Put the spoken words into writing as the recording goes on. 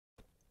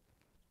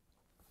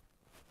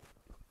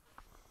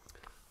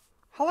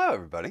Hello,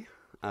 everybody.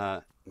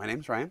 My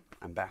name's Ryan.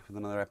 I'm back with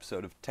another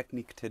episode of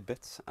Technique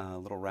Tidbits, a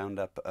little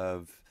roundup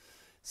of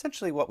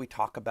essentially what we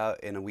talk about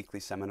in a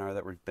weekly seminar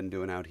that we've been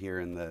doing out here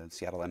in the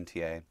Seattle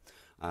MTA,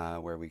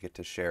 where we get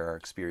to share our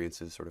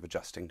experiences sort of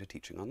adjusting to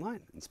teaching online,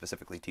 and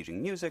specifically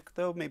teaching music,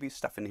 though maybe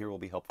stuff in here will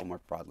be helpful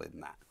more broadly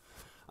than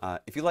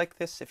that. If you like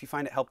this, if you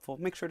find it helpful,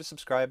 make sure to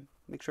subscribe,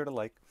 make sure to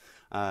like.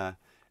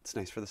 It's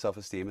nice for the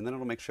self-esteem, and then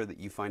it'll make sure that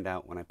you find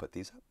out when I put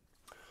these up.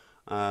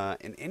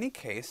 In any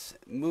case,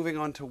 moving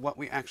on to what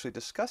we actually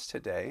discussed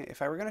today,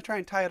 if I were going to try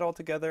and tie it all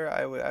together,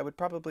 I would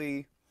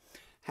probably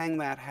hang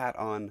that hat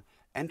on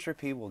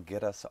entropy will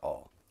get us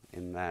all,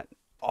 in that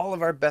all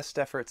of our best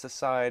efforts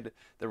aside,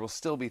 there will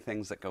still be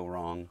things that go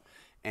wrong,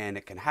 and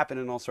it can happen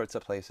in all sorts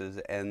of places,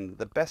 and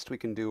the best we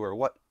can do, or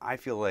what I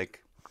feel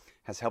like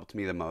has helped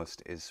me the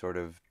most, is sort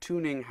of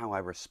tuning how I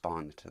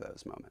respond to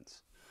those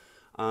moments.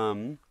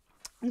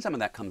 And some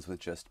of that comes with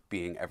just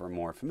being ever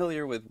more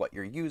familiar with what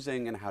you're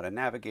using and how to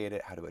navigate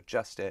it, how to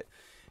adjust it.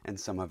 And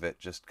some of it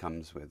just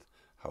comes with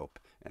hope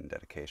and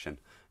dedication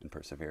and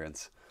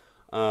perseverance.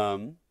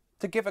 To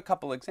give a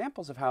couple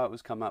examples of how it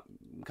was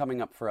coming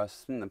up for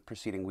us in the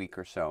preceding week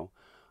or so,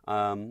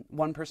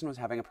 one person was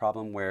having a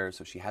problem where,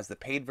 so she has the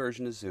paid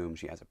version of Zoom,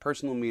 she has a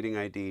personal meeting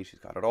ID, she's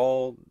got it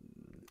all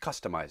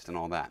customized and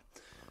all that.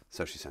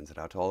 So she sends it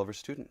out to all of her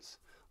students.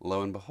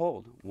 Lo and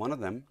behold, one of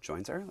them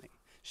joins early.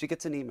 She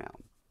gets an email.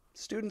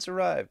 Students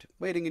arrived,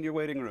 waiting in your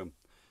waiting room.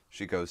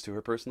 She goes to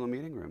her personal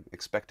meeting room,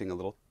 expecting a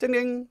little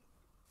ding-ding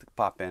to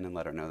pop in and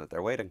let her know that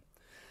they're waiting.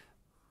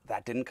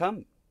 That didn't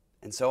come.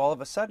 And so all of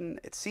a sudden,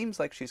 it seems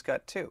like she's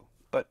got two,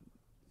 but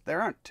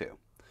there aren't two.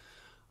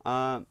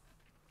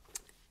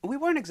 We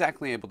weren't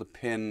exactly able to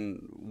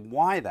pin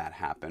why that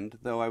happened,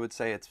 though I would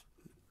say it's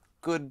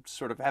good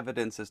sort of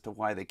evidence as to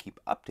why they keep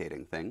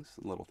updating things,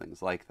 little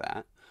things like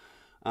that.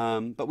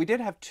 But we did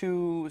have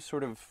two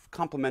sort of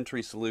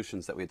complementary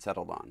solutions that we had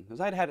settled on.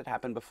 Because I'd had it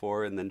happen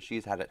before, and then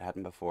she's had it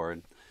happen before.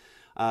 And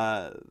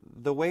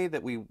the way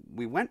that we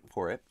went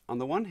for it, on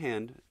the one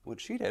hand, what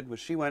she did was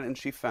she went and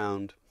she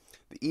found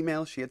the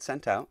email she had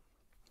sent out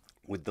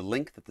with the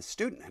link that the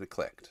student had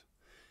clicked.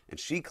 And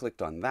she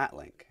clicked on that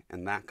link,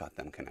 and that got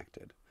them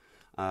connected.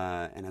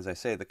 And as I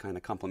say, the kind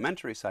of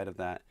complementary side of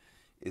that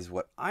is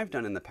what I've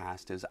done in the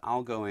past is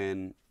I'll go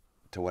in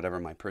to whatever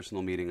my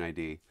personal meeting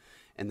ID,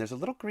 and there's a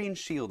little green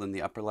shield in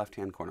the upper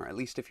left-hand corner, at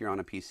least if you're on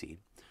a PC.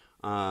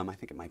 I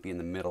think it might be in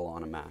the middle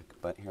on a Mac,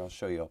 but here I'll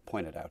show you, I'll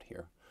point it out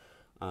here.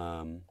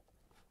 But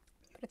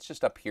it's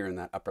just up here in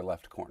that upper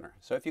left corner.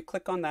 So if you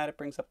click on that, it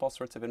brings up all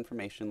sorts of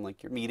information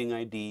like your meeting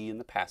ID and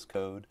the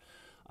passcode.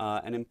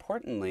 And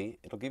importantly,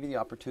 it'll give you the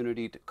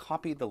opportunity to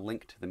copy the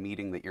link to the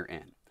meeting that you're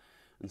in.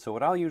 And so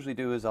what I'll usually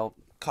do is I'll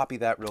copy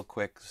that real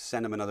quick,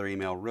 send them another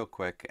email real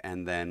quick,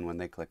 and then when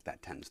they click,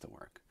 that tends to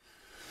work.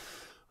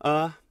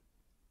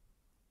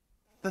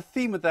 The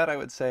theme of that, I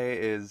would say,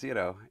 is,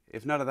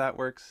 if none of that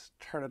works,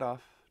 turn it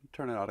off,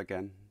 turn it on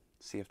again,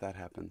 see if that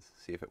happens,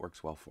 see if it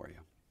works well for you.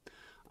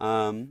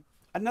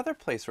 Another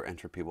place where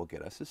entropy will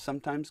get us is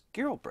sometimes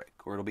gear will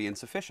break, or it'll be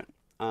insufficient.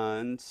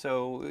 And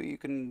so you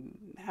can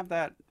have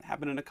that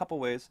happen in a couple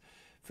ways.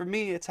 For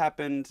me, it's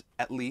happened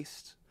at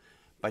least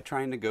by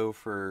trying to go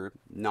for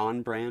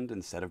non-brand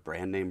instead of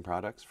brand name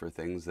products for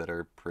things that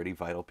are pretty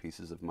vital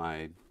pieces of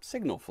my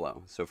signal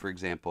flow. So for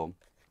example,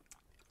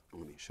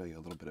 let me show you a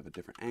little bit of a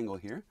different angle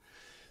here.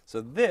 So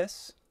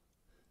this,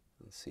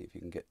 let's see if you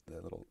can get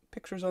the little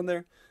pictures on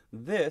there.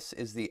 This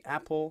is the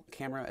Apple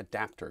camera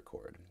adapter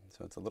cord.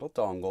 So it's a little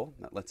dongle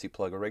that lets you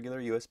plug a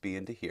regular USB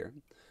into here.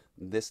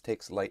 This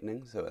takes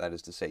lightning, so that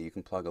is to say you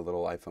can plug a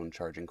little iPhone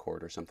charging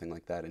cord or something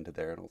like that into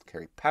there. It'll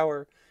carry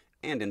power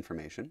and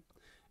information.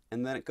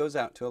 And then it goes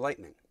out to a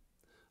lightning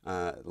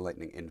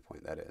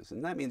endpoint, that is.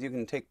 And that means you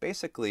can take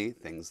basically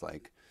things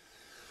like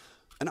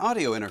an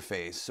audio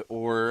interface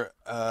or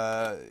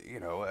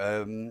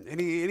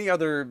any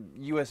other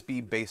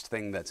USB-based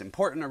thing that's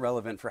important or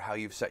relevant for how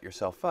you've set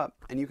yourself up,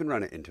 and you can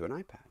run it into an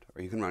iPad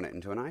or you can run it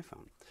into an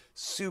iPhone.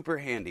 Super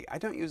handy. I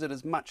don't use it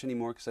as much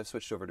anymore because I've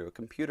switched over to a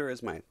computer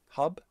as my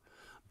hub,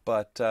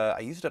 but I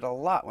used it a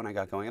lot when I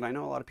got going, and I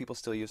know a lot of people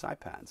still use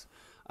iPads.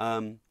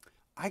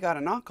 I got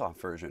a knockoff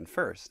version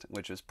first,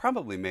 which was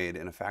probably made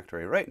in a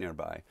factory right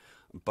nearby,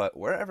 but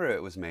wherever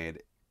it was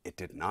made, it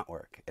did not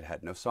work. It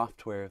had no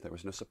software, there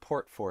was no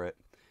support for it,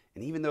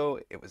 and even though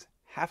it was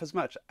half as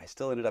much, I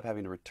still ended up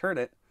having to return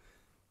it,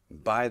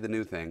 buy the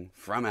new thing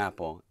from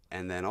Apple,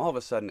 and then all of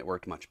a sudden it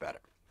worked much better.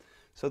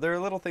 So there are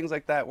little things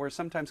like that where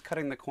sometimes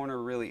cutting the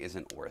corner really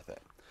isn't worth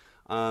it.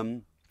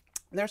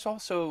 There's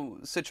also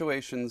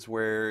situations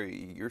where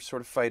you're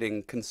sort of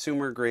fighting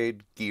consumer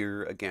grade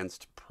gear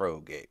against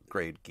pro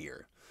grade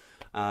gear.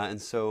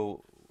 And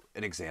so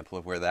an example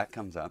of where that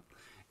comes up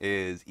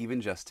is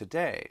even just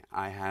today,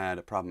 I had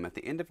a problem at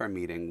the end of our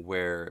meeting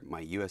where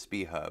my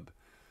USB hub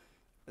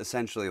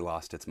essentially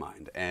lost its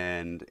mind.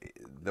 And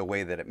the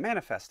way that it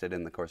manifested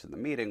in the course of the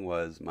meeting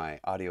was my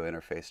audio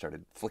interface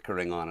started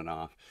flickering on and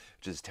off,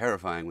 which is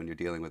terrifying when you're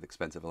dealing with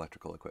expensive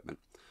electrical equipment.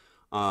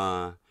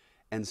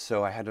 And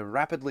so I had to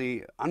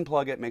rapidly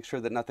unplug it, make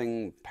sure that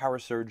nothing power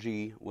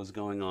surgy was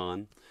going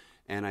on,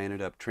 and I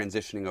ended up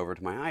transitioning over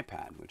to my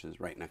iPad, which is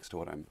right next to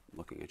what I'm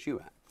looking at you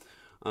at.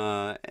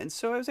 And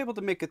so I was able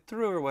to make it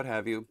through or what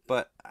have you,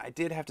 but I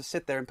did have to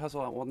sit there and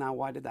puzzle out, well, now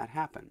why did that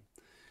happen?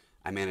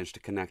 I managed to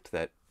connect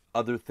that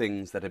other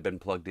things that had been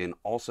plugged in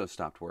also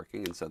stopped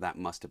working, and so that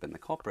must have been the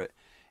culprit.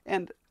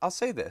 And I'll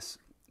say this,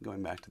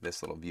 going back to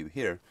this little view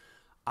here,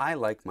 I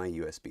like my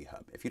USB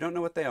hub. If you don't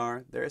know what they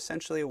are, they're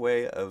essentially a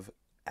way of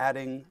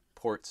adding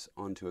ports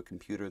onto a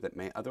computer that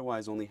may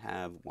otherwise only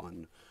have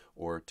one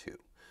or two.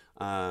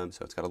 So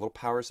it's got a little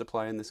power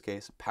supply in this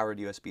case. A powered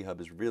USB hub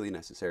is really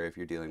necessary if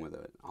you're dealing with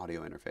an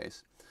audio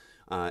interface.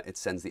 It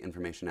sends the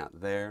information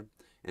out there,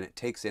 and it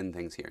takes in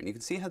things here. And you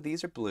can see how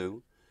these are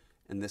blue,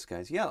 and this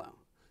guy's yellow.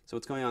 So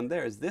what's going on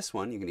there is this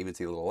one, you can even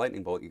see a little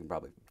lightning bolt, you can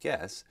probably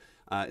guess,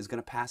 is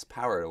going to pass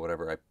power to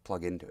whatever I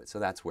plug into it. So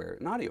that's where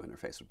an audio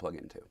interface would plug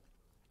into.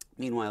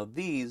 Meanwhile,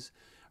 these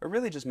are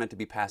really just meant to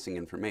be passing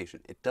information.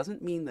 It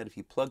doesn't mean that if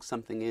you plug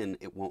something in,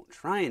 it won't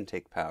try and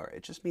take power.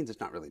 It just means it's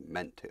not really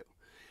meant to.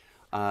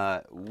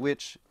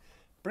 Which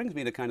brings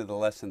me to kind of the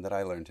lesson that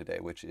I learned today,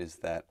 which is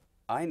that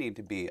I need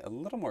to be a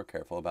little more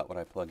careful about what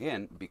I plug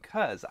in,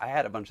 because I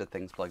had a bunch of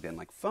things plugged in,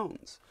 like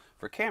phones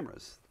for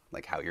cameras,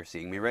 like how you're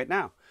seeing me right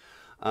now,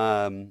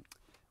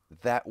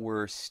 that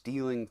were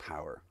stealing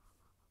power,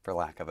 for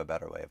lack of a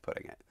better way of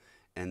putting it.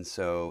 And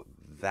so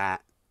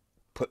that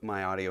put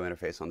my audio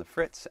interface on the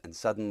fritz, and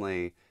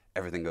suddenly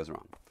everything goes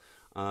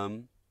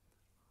wrong.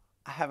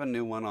 I have a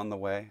new one on the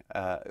way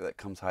that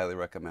comes highly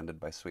recommended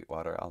by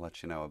Sweetwater. I'll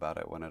let you know about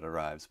it when it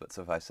arrives, but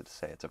suffice it to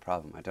say, it's a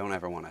problem I don't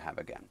ever want to have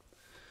again.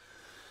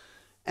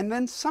 And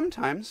then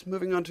sometimes,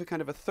 moving on to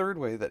kind of a third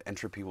way that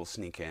entropy will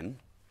sneak in,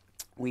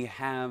 we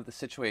have the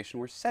situation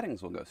where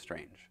settings will go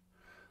strange.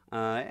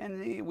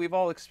 And we've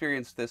all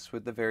experienced this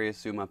with the various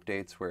Zoom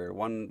updates, where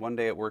one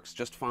day it works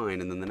just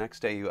fine, and then the next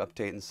day you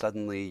update and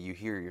suddenly you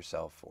hear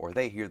yourself, or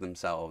they hear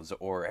themselves,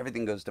 or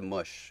everything goes to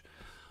mush.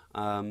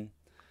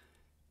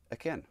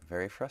 Again,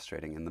 very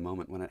frustrating in the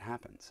moment when it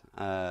happens.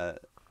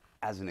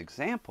 As an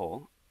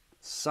example,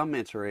 some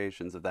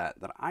iterations of that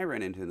I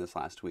ran into this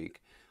last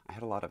week, I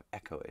had a lot of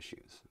echo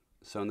issues.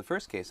 So in the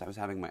first case, I was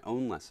having my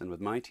own lesson with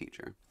my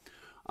teacher,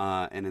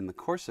 and in the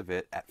course of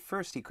it, at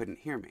first he couldn't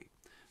hear me.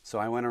 So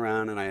I went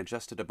around and I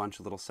adjusted a bunch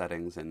of little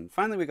settings, and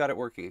finally we got it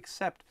working,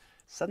 except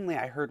suddenly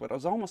I heard what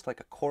was almost like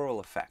a choral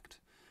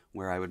effect,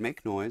 where I would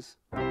make noise,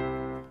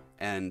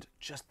 and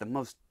just the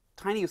most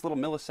tiniest little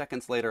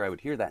milliseconds later I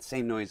would hear that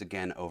same noise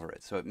again over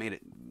it. So it made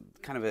it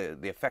kind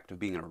of the effect of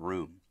being in a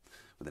room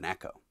with an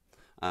echo.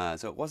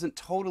 So it wasn't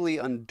totally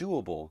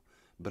undoable,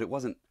 but it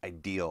wasn't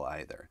ideal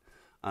either.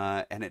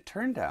 And it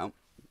turned out,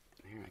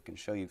 here I can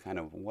show you kind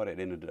of what it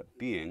ended up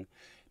being.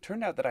 It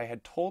turned out that I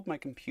had told my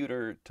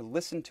computer to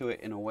listen to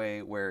it in a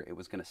way where it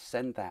was going to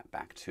send that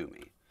back to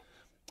me.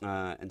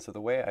 And so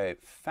the way I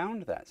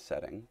found that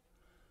setting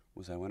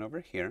was I went over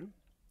here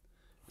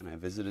and I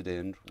visited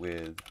in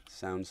with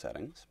sound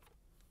settings.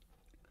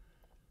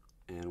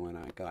 And when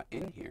I got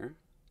in here,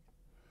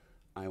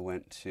 I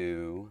went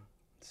to,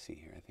 let's see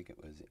here, I think it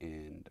was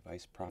in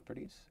device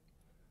properties.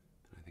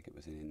 I think it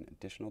was in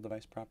additional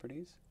device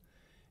properties.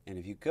 And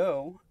if you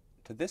go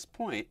to this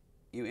point,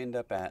 you end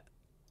up at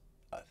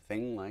a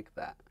thing like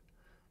that.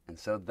 And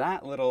so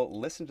that little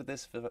listen to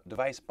this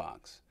device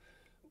box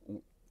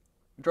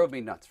drove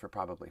me nuts for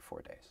probably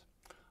 4 days.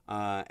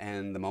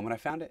 And the moment I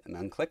found it and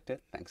unclicked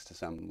it, thanks to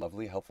some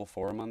lovely, helpful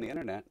forum on the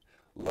internet,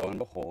 lo and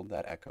behold,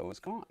 that echo is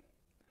gone.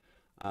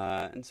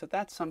 And so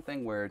that's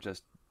something where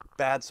just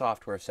bad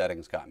software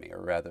settings got me,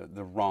 or rather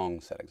the wrong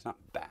settings, not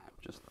bad,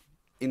 just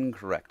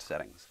incorrect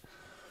settings.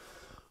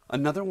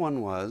 Another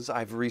one was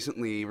I've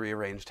recently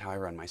rearranged how I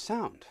run my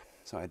sound.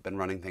 So I'd been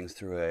running things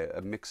through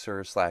a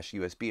mixer /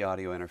 USB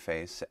audio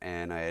interface,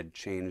 and I had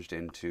changed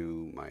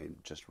into my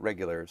just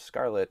regular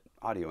Scarlett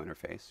audio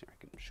interface. Here, I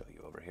can show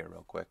you over here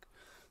real quick.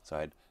 So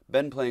I'd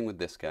been playing with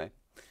this guy,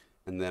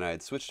 and then I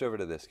had switched over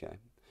to this guy,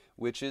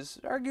 which is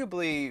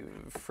arguably,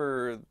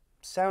 for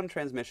sound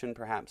transmission,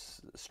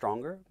 perhaps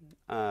stronger,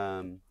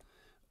 a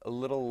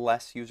little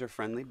less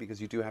user-friendly,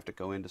 because you do have to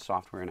go into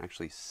software and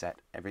actually set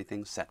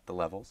everything, set the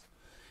levels.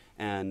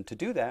 And to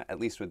do that, at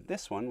least with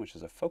this one, which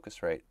is a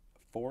Focusrite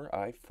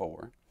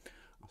 4i4,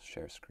 I'll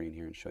share a screen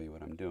here and show you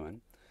what I'm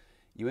doing,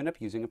 you end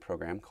up using a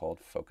program called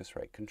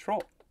Focusrite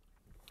Control.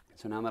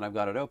 So now that I've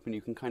got it open,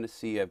 you can kind of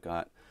see I've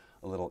got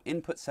a little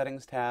input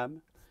settings tab,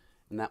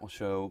 and that will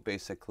show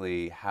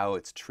basically how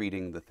it's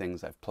treating the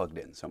things I've plugged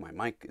in. So my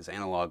mic is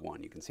analog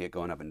 1. You can see it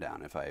going up and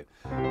down. If I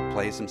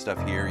play some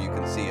stuff here, you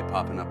can see it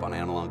popping up on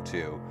analog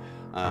 2.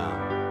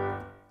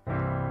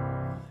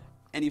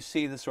 And you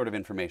see the sort of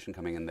information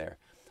coming in there.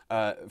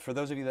 For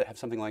those of you that have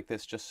something like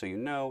this, just so you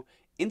know,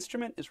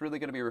 instrument is really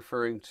going to be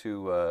referring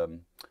to a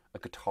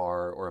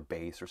guitar or a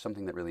bass or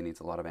something that really needs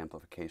a lot of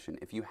amplification.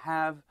 If you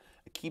have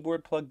a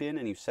keyboard plugged in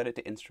and you set it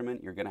to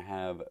instrument, you're going to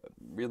have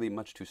really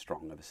much too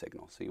strong of a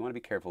signal. So you want to be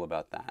careful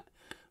about that.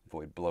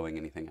 Avoid blowing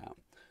anything out.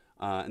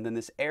 And then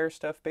this air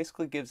stuff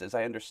basically gives, as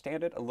I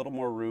understand it, a little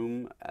more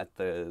room at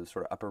the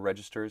sort of upper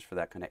registers for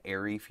that kind of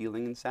airy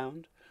feeling and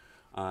sound.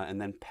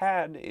 And then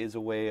pad is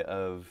a way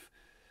of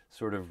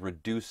sort of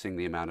reducing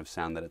the amount of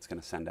sound that it's going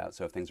to send out.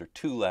 So if things are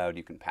too loud,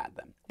 you can pad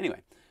them.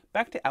 Anyway,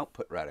 back to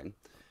output routing.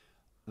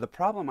 The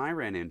problem I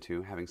ran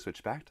into, having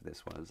switched back to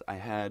this, was I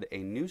had a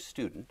new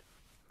student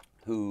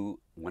who,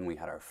 when we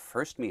had our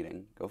first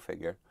meeting, go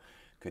figure,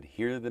 could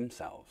hear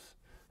themselves.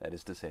 That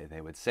is to say,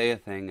 they would say a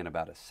thing and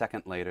about a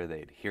second later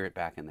they'd hear it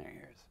back in their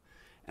ears.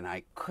 And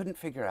I couldn't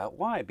figure out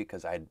why,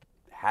 because I'd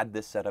had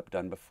this setup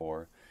done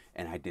before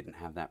and I didn't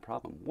have that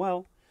problem.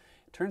 Well,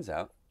 it turns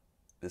out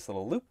this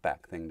little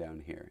loopback thing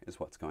down here is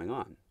what's going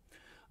on.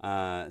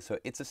 So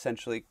it's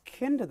essentially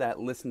akin to that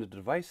listen to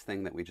device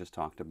thing that we just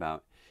talked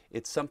about.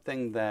 It's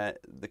something that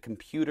the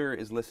computer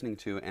is listening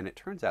to and it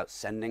turns out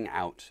sending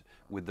out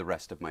with the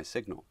rest of my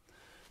signal.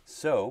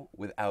 So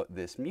without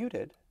this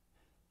muted,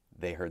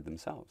 they heard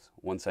themselves.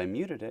 Once I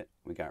muted it,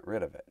 we got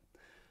rid of it.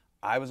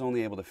 I was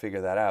only able to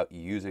figure that out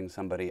using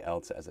somebody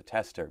else as a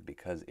tester,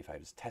 because if I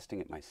was testing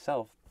it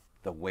myself,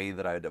 the way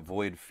that I'd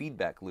avoid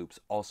feedback loops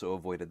also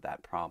avoided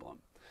that problem.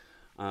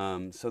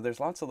 So there's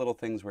lots of little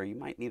things where you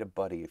might need a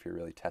buddy if you're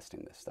really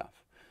testing this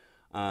stuff.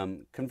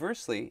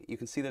 Conversely, you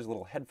can see there's a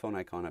little headphone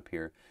icon up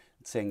here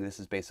saying this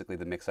is basically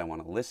the mix I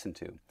want to listen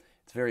to.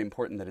 It's very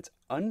important that it's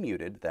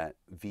unmuted, that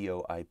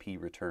VoIP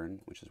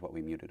return, which is what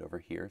we muted over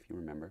here, if you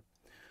remember.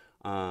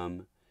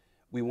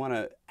 We want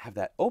to have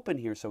that open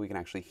here so we can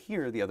actually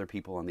hear the other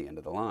people on the end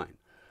of the line.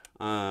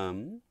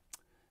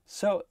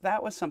 So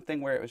that was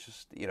something where it was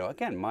just,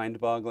 again,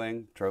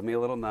 mind-boggling, drove me a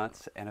little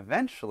nuts, and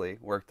eventually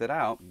worked it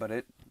out, but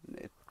it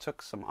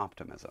took some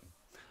optimism.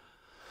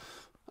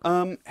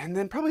 And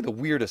then probably the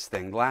weirdest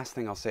thing, the last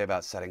thing I'll say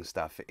about setting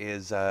stuff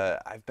is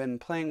I've been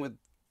playing with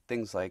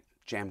things like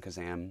Jam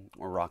Kazam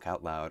or Rock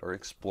Out Loud or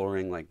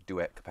exploring like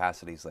duet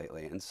capacities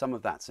lately, and some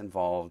of that's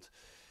involved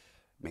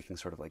making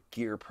sort of like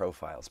gear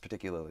profiles,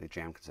 particularly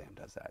Jam Kazam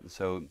does that. And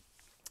so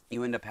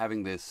you end up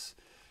having this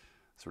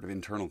sort of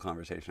internal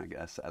conversation, I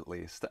guess, at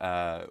least,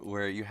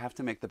 where you have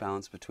to make the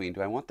balance between,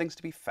 do I want things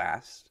to be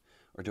fast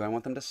or do I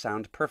want them to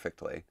sound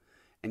perfectly?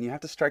 And you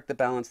have to strike the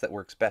balance that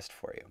works best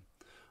for you.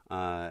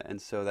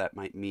 And so that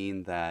might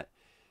mean that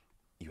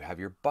you have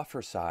your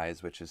buffer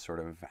size, which is sort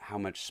of how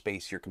much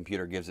space your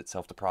computer gives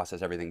itself to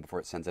process everything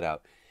before it sends it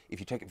out. If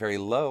you take it very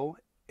low,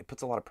 it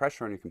puts a lot of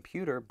pressure on your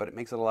computer, but it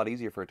makes it a lot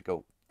easier for it to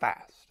go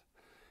fast.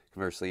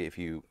 Conversely, if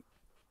you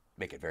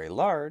make it very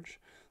large,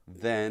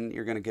 then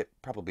you're going to get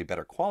probably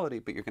better quality,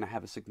 but you're going to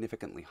have a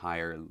significantly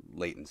higher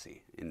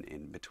latency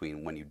in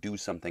between when you do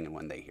something and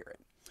when they hear it.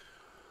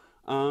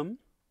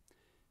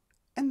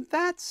 And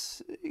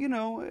that's, in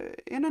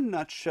a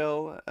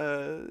nutshell,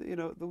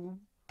 the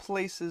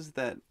places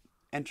that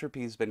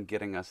Entropy's been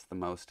getting us the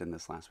most in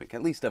this last week,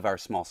 at least of our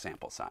small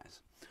sample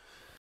size.